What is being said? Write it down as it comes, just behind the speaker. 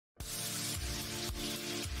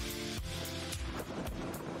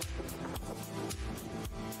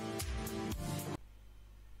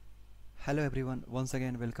Hello everyone, once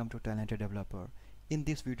again welcome to Talented Developer. In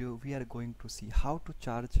this video we are going to see how to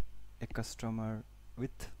charge a customer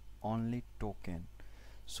with only token.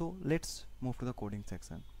 So let's move to the coding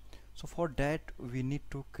section. So for that we need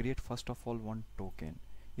to create first of all one token.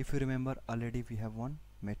 If you remember, already we have one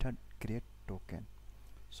method create token.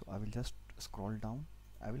 So I will just scroll down,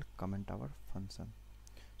 I will comment our function.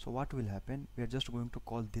 So what will happen, we are just going to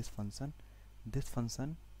call this function. This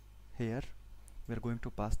function here we are going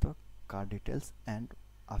to pass the card details, and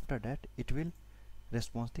after that it will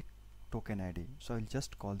respond the token ID. So I will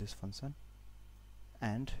just call this function,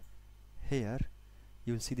 and here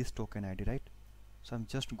you will see this token ID, right? So I'm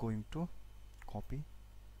just going to copy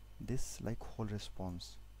this like whole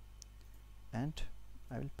response and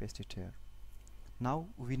I will paste it here. Now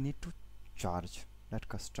we need to charge that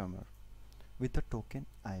customer with the token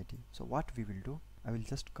ID. So what we will do, I will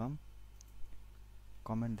just comment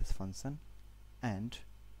this function, and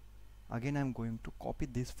again I'm going to copy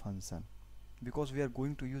this function because we are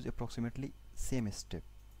going to use approximately same step,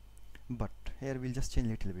 but here we'll just change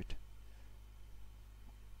little bit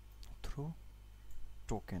through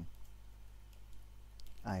token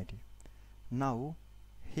ID. Now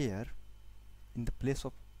here in the place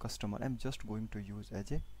of customer I'm just going to use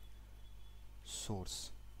as a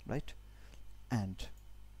source, right? And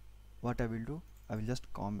what I will do, I will just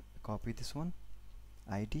copy this one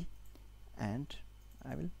ID and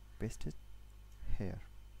I will paste it here.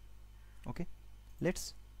 Okay,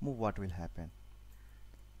 let's move. What will happen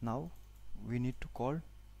now, we need to call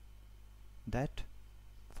that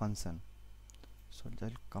function. So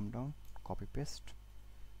I'll come down, copy paste,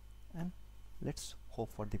 and let's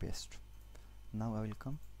hope for the best. Now I will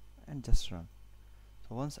come and just run.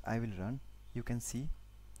 So once I will run, you can see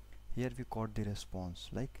here we got the response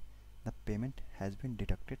like the payment has been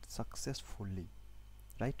deducted successfully,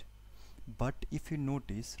 right? But if you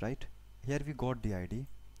notice, right, here we got the ID,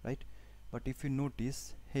 right? But if you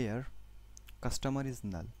notice here customer is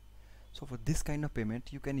null. So for this kind of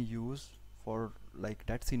payment you can use for like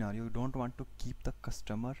that scenario, you don't want to keep the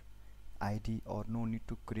customer ID or no need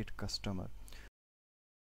to create customer.